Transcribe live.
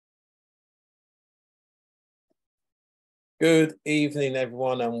Good evening,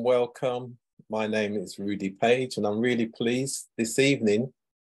 everyone, and welcome. My name is Rudy Page, and I'm really pleased this evening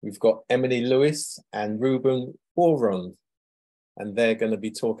we've got Emily Lewis and Ruben Warren, and they're going to be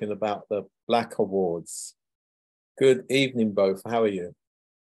talking about the BLAC Awards. Good evening, both. How are you?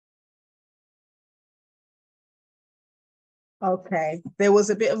 Okay, there was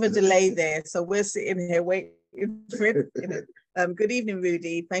a bit of a delay there, so we're sitting here waiting for it. Good evening,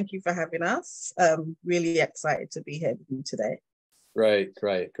 Rudy. Thank you for having us. Really excited to be here with you today. Great.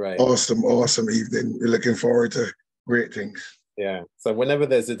 Awesome evening. We're looking forward to great things. Yeah, so whenever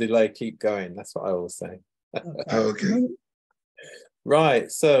there's a delay, keep going. That's what I always say. Okay.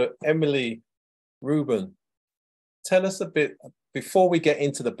 Right, so Emily, Ruben, tell us a bit, before we get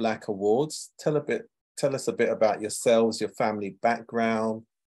into the BLAC Awards, tell us a bit about yourselves, your family background,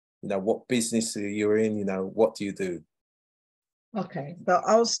 what business are you in, what do you do? Okay, so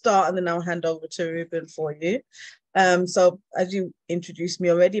I'll start and then I'll hand over to Ruben for you. So as you introduced me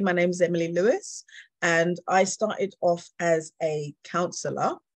already, my name is Emily Lewis, and I started off as a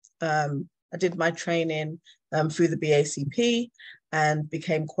counsellor. I did my training through the BACP and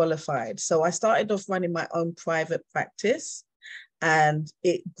became qualified. So I started off running my own private practice and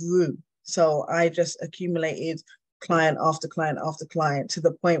it grew. So I just accumulated client after client after client to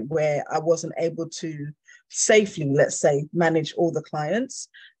the point where I wasn't able to safely, let's say, manage all the clients.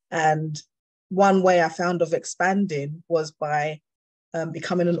 And one way I found of expanding was by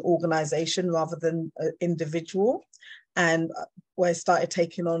becoming an organization rather than an individual. And where I started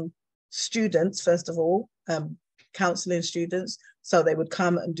taking on students, first of all, counseling students. So they would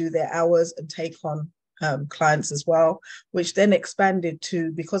come and do their hours and take on clients as well, which then expanded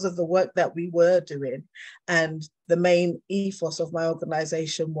to, because of the work that we were doing. And the main ethos of my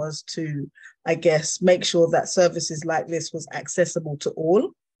organization was to, I guess, make sure that services like this was accessible to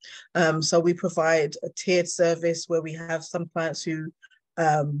all. So we provide a tiered service where we have some clients who,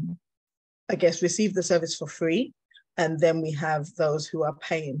 I guess, receive the service for free. And then we have those who are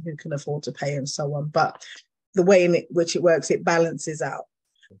paying, who can afford to pay and so on. But the way in which it works, it balances out.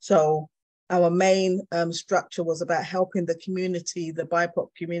 So our main structure was about helping the community, the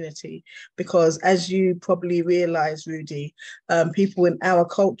BIPOC community, because as you probably realize, Rudy, people in our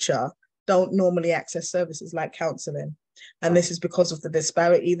culture don't normally access services like counseling. And this is because of the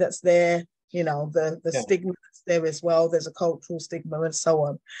disparity that's there, the stigma that's there as well. There's a cultural stigma and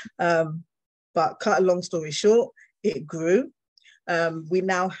so on. But cut a long story short, it grew. We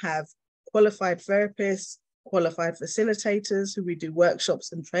now have qualified therapists, qualified facilitators who we do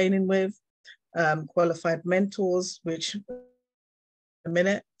workshops and training with, qualified mentors, which a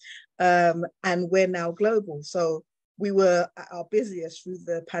minute, and we're now global. So we were at our busiest through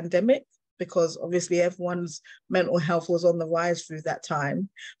the pandemic because obviously everyone's mental health was on the rise through that time,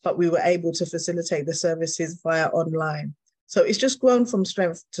 but we were able to facilitate the services via online. So it's just grown from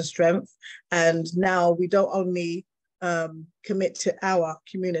strength to strength. And now we don't only commit to our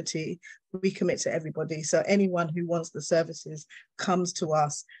community, we commit to everybody. So anyone who wants the services comes to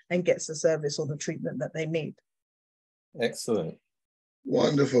us and gets the service or the treatment that they need. Excellent.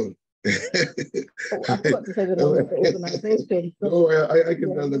 Wonderful. I forgot to say the name of the organization. I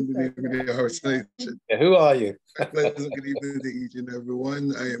can tell them the name of the organization. Yeah, who are you? Pleasant good evening to each and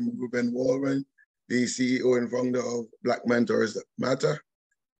everyone. I am Ruben Warren, the CEO and founder of Black Mentors That Matter.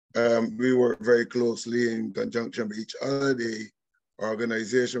 We work very closely in conjunction with each other. The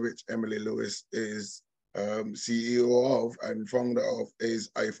organization which Emily Lewis is CEO of and founder of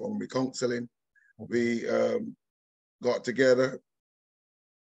is I Found Me Counseling. We got together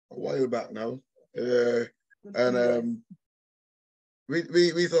a while back now, and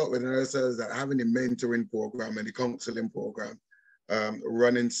we thought within ourselves that having a mentoring program and the counseling program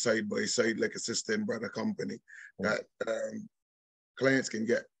running side by side like a sister and brother company, that clients can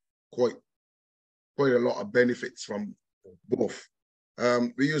get quite a lot of benefits from both.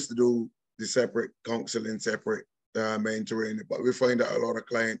 We used to do the separate counseling, separate mentoring, but we find that a lot of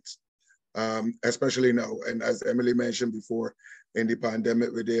clients, especially now, and as Emily mentioned before, in the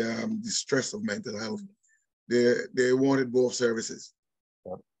pandemic with the stress of mental health, they wanted both services.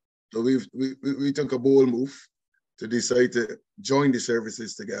 So we took a bold move to decide to join the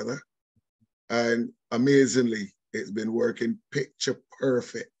services together, and amazingly, it's been working picture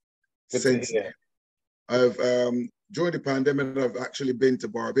perfect since then. I've during the pandemic, I've actually been to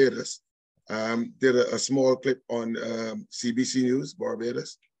Barbados, did a small clip on CBC News,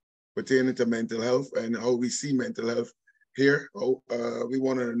 Barbados, pertaining to mental health and how we see mental health here. We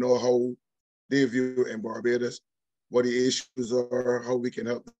wanted to know how they view it in Barbados, what the issues are, how we can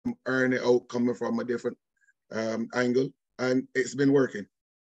help them earn it out coming from a different angle. And it's been working,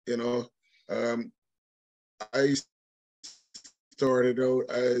 I started out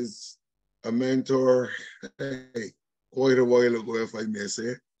as a mentor, hey, quite a while ago, if I may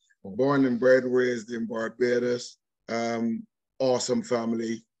say. Born and bred, raised in Barbados. Awesome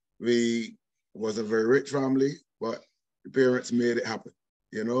family. We was a very rich family, but the parents made it happen.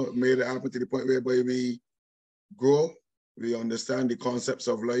 You know, made it happen to the point whereby we grow, we understand the concepts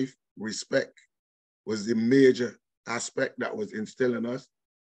of life. Respect was the major aspect that was instilled in us.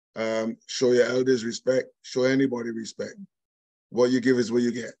 Show your elders respect, show anybody respect. What you give is what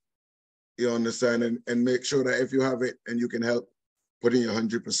you get. You understand? And make sure that if you have it and you can help, put in your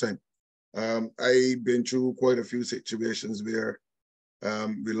 100%. I've been through quite a few situations where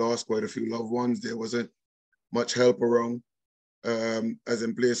we lost quite a few loved ones. There wasn't much help around, as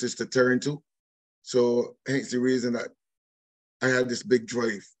in places to turn to. So hence the reason that I had this big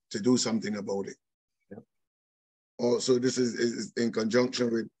drive to do something about it. Yeah. Also, this is in conjunction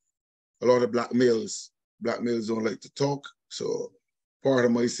with a lot of black males. Black males don't like to talk. So part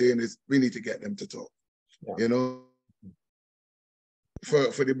of my saying is we need to get them to talk. Yeah. You know,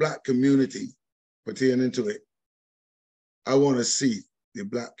 for the black community pertaining to it, I want to see the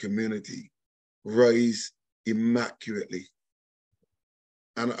black community rise immaculately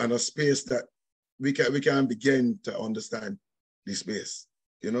and a space that we can begin to understand the space.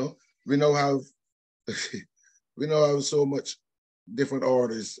 You know, we now have so much different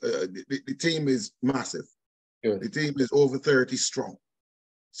orders. The team is massive. Good. The team is over 30 strong.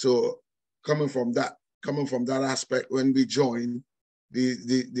 So coming from that aspect, when we join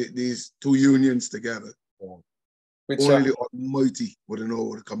these two unions together, yeah. Only the Almighty would know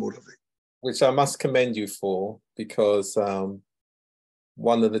what to come out of it. Which I must commend you for, because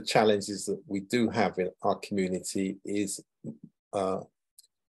one of the challenges that we do have in our community is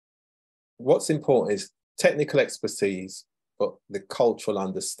what's important is technical expertise, but the cultural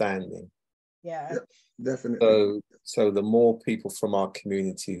understanding. Yeah, definitely. So the more people from our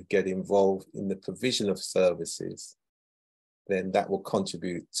community get involved in the provision of services, then that will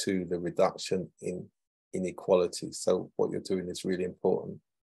contribute to the reduction in inequality. So what you're doing is really important.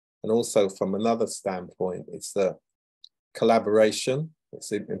 And also from another standpoint, it's the collaboration.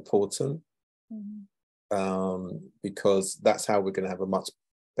 It's important. Mm-hmm. Because that's how we're going to have a much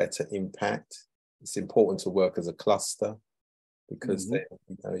better impact. It's important to work as a cluster, because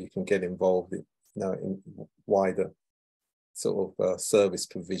mm-hmm. then you can get involved in wider sort of service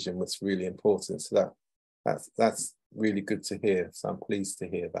provision, what's really important. So that's really good to hear. So I'm pleased to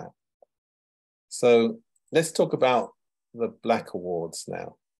hear that. So let's talk about the BLAC Awards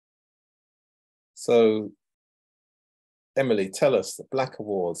now. So Emily, tell us the BLAC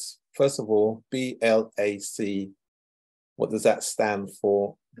Awards. First of all, BLAC, what does that stand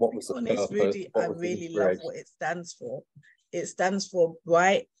for? What was the purpose? Rudy, I really love what it stands for. It stands for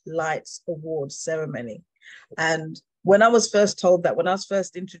Bright Lights Awards Ceremony. And when I was first told that, when I was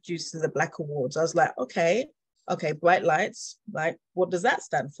first introduced to the BLAC Awards, I was like, okay, bright lights, like, what does that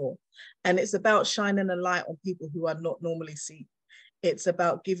stand for? And it's about shining a light on people who are not normally seen. It's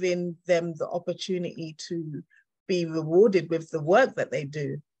about giving them the opportunity to be rewarded with the work that they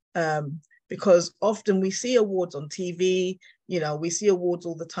do. Because often we see awards on TV, we see awards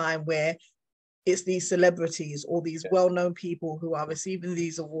all the time where it's these celebrities or these well-known people who are receiving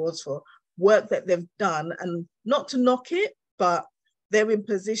these awards for work that they've done, and not to knock it, but they're in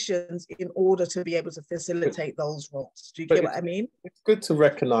positions in order to be able to facilitate those roles. Do you get what I mean? It's good to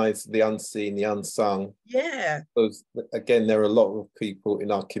recognize the unseen, the unsung. Yeah. Because again, there are a lot of people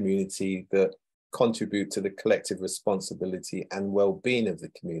in our community that contribute to the collective responsibility and well-being of the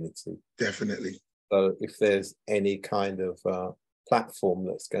community. Definitely. So if there's any kind of platform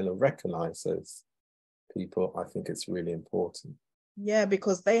that's going to recognize those people, I think it's really important. Yeah,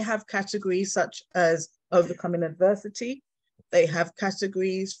 because they have categories such as overcoming adversity. They have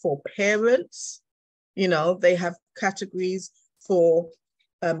categories for parents. They have categories for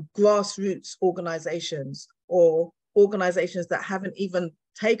grassroots organizations, or organizations that haven't even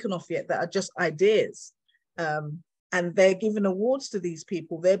taken off yet, that are just ideas. And they're giving awards to these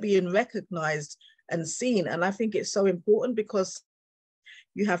people. They're being recognized and seen. And I think it's so important, because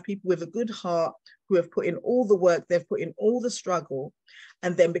you have people with a good heart who have put in all the work, they've put in all the struggle.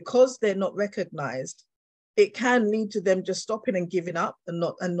 And then because they're not recognized, it can lead to them just stopping and giving up and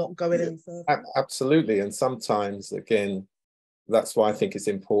not going any further. Absolutely. And sometimes, again, that's why I think it's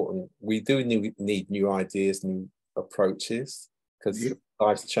important. We do need new ideas, new approaches, because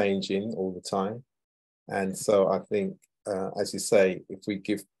life's changing all the time. And so I think, as you say, if we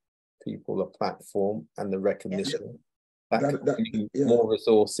give people a platform and the recognition, that could be more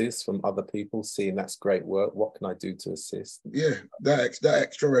resources from other people seeing that's great work. What can I do to assist? Yeah, that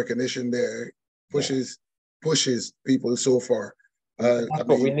extra recognition there pushes people so far. That's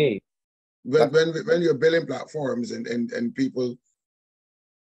what we need. When you're building platforms and people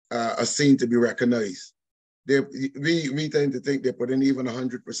are seen to be recognized, we tend to think they put in even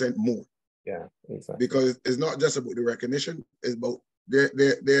 100% more. Yeah, exactly. Because it's not just about the recognition, it's about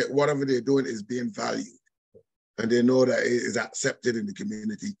whatever they're doing is being valued. And they know that it is accepted in the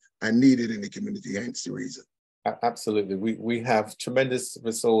community and needed in the community, hence the reason. Absolutely. We have tremendous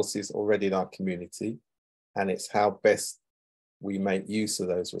resources already in our community, and it's how best we make use of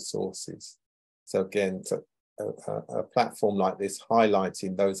those resources. So again, a platform like this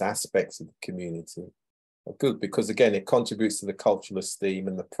highlighting those aspects of the community are good, because again, it contributes to the cultural esteem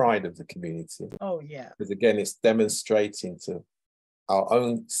and the pride of the community. Oh, yeah. Because again, it's demonstrating to our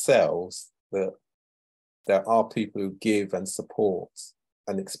own selves that there are people who give and support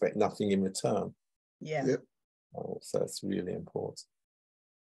and expect nothing in return. Yeah. Yep. So it's really important.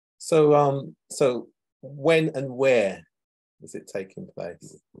 So so when and where is it taking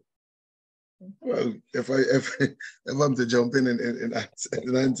place? Well, if I'm to jump in and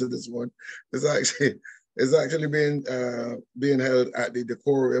answer this one, it's actually being held at the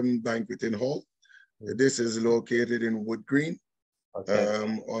Decorum Banqueting Hall. This is located in Wood Green. Okay.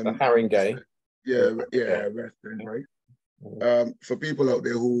 On the Haringey. Yeah, Western, right? For people out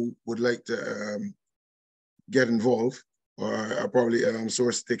there who would like to get involved or probably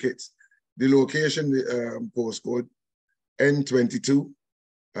source tickets, the location, the postcode N22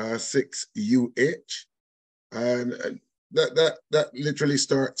 6UH, and that literally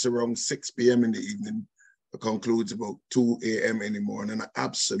starts around 6 p.m. in the evening, concludes about 2 a.m. in the morning. An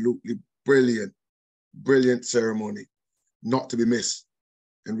absolutely brilliant ceremony, not to be missed.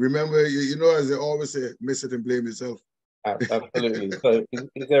 And remember, you know, as they always say, miss it and blame yourself. Absolutely. So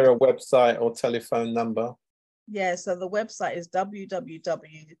is there a website or telephone number? Yeah, so the website is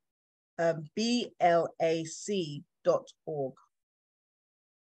www.blac.org.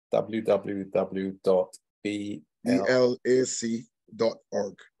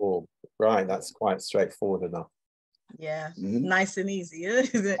 www.blac.org. Right, that's quite straightforward enough. Yeah, nice and easy,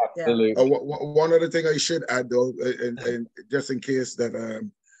 isn't it? Absolutely. Yeah. One other thing I should add, though, and just in case that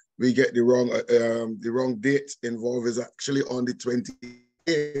we get the wrong date involved, is actually on the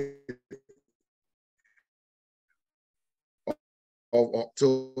 28th of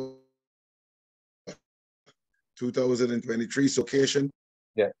October 2023. So occasion.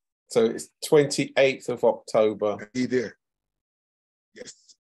 Yeah. So it's 28th of October. Be there. Yes.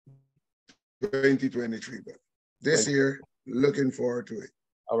 2023. But this year, looking forward to it.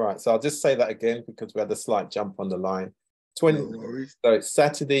 All right. So I'll just say that again because we had a slight jump on the line. No worries. So it's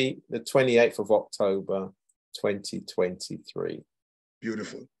Saturday, the 28th of October, 2023.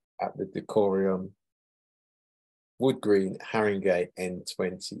 Beautiful. At the Decorum, Wood Green, Haringey,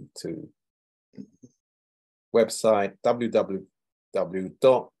 N22. Website www.blac.org.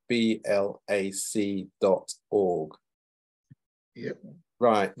 Yep.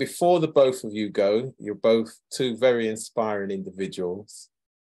 Right. Before the both of you go, you're both two very inspiring individuals.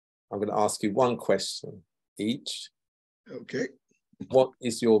 I'm going to ask you one question each. Okay. What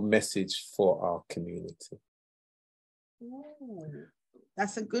is your message for our community? Ooh,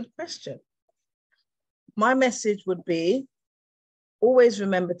 that's a good question. My message would be, always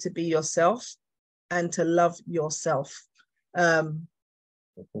remember to be yourself and to love yourself.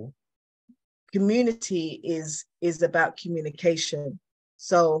 Community is about communication.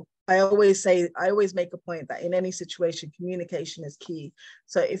 So I always make a point that in any situation, communication is key.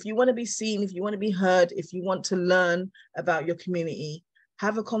 So if you want to be seen, if you want to be heard, if you want to learn about your community,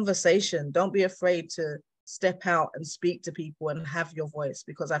 have a conversation. Don't be afraid to step out and speak to people and have your voice,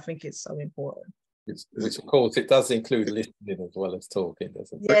 because I think it's so important. Which of course, it does include listening as well as talking,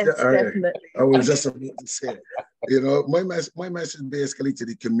 doesn't it? Yes, definitely. I was just about to say, you know, my message basically to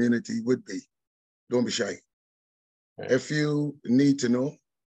the community would be, don't be shy. Okay. If you need to know,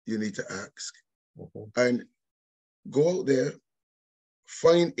 you need to ask. And go out there,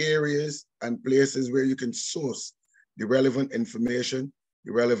 find areas and places where you can source the relevant information,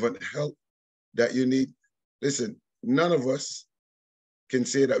 the relevant help that you need. Listen, none of us can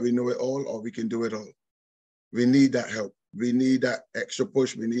say that we know it all or we can do it all. We need that help. We need that extra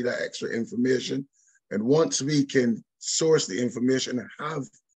push. We need that extra information. And once we can source the information and have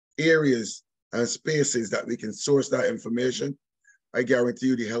areas and spaces that we can source that information, I guarantee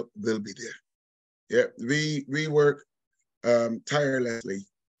you the help will be there. Yeah, we work tirelessly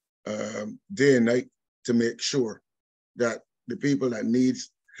day and night to make sure that the people that need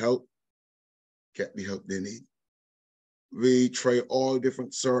help get the help they need. We try all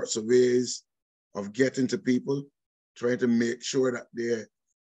different sorts of ways of getting to people, trying to make sure that their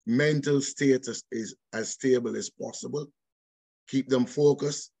mental status is as stable as possible, keep them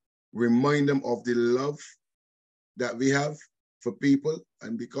focused, remind them of the love that we have for people.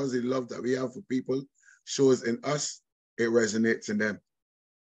 And because the love that we have for people shows in us, it resonates in them.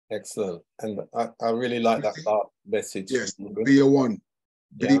 Excellent. And I really like that message. Yes, be a one.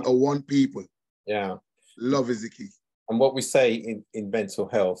 Be a one people. Yeah. Love is the key. And what we say in mental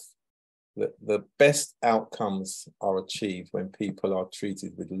health, the best outcomes are achieved when people are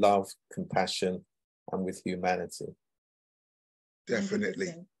treated with love, compassion, and with humanity. Definitely.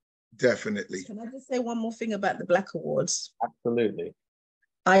 100%. Definitely. Can I just say one more thing about the BLAC Awards? Absolutely.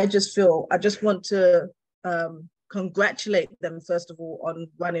 I just want to congratulate them, first of all, on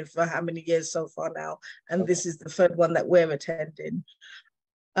running for how many years so far now. And this is the third one that we're attending.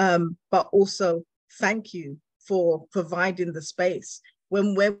 But also thank you for providing the space.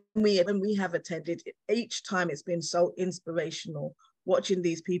 When we have attended, each time it's been so inspirational, watching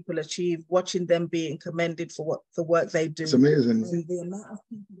these people achieve, watching them being commended for the work they do. It's amazing. And the amount of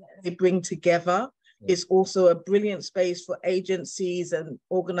people that they bring together is also a brilliant space for agencies and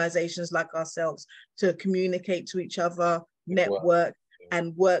organizations like ourselves to communicate to each other, network,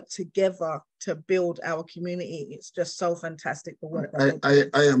 and work together to build our community. It's just so fantastic, the work that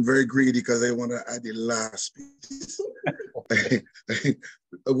I am very greedy because I want to add the last piece.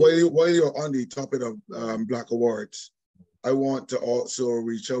 While you're on the topic of BLAC Awards, I want to also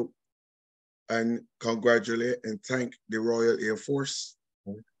reach out and congratulate and thank the Royal Air Force,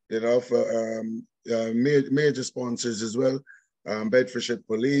 for major sponsors as well, Bedfordshire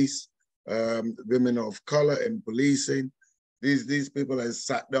Police, women of color in policing. These people have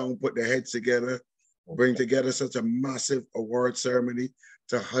sat down, put their heads together, bring together such a massive award ceremony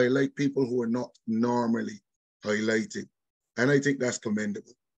to highlight people who are not normally highlighted. And I think that's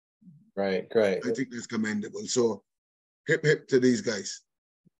commendable. Right, great. I think that's commendable. So hip, hip to these guys.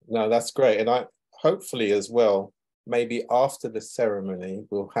 No, that's great. And I hopefully as well, maybe after the ceremony,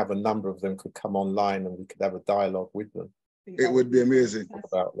 we'll have a number of them could come online and we could have a dialogue with them. It would be amazing.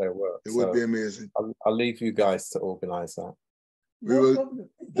 About their work. It would be amazing. I'll leave you guys to organize that. We will.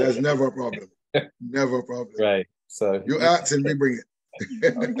 There's never a problem. Never a problem. Right. So you ask and we bring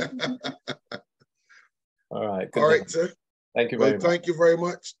it. All right. All right, sir. Thank you very much. Thank you very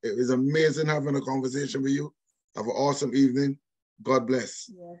much. It was amazing having a conversation with you. Have an awesome evening. God bless.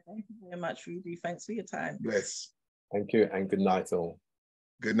 Yeah, thank you very much, Rudy. Thanks for your time. Bless. Thank you and good night all.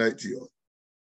 Good night to you all.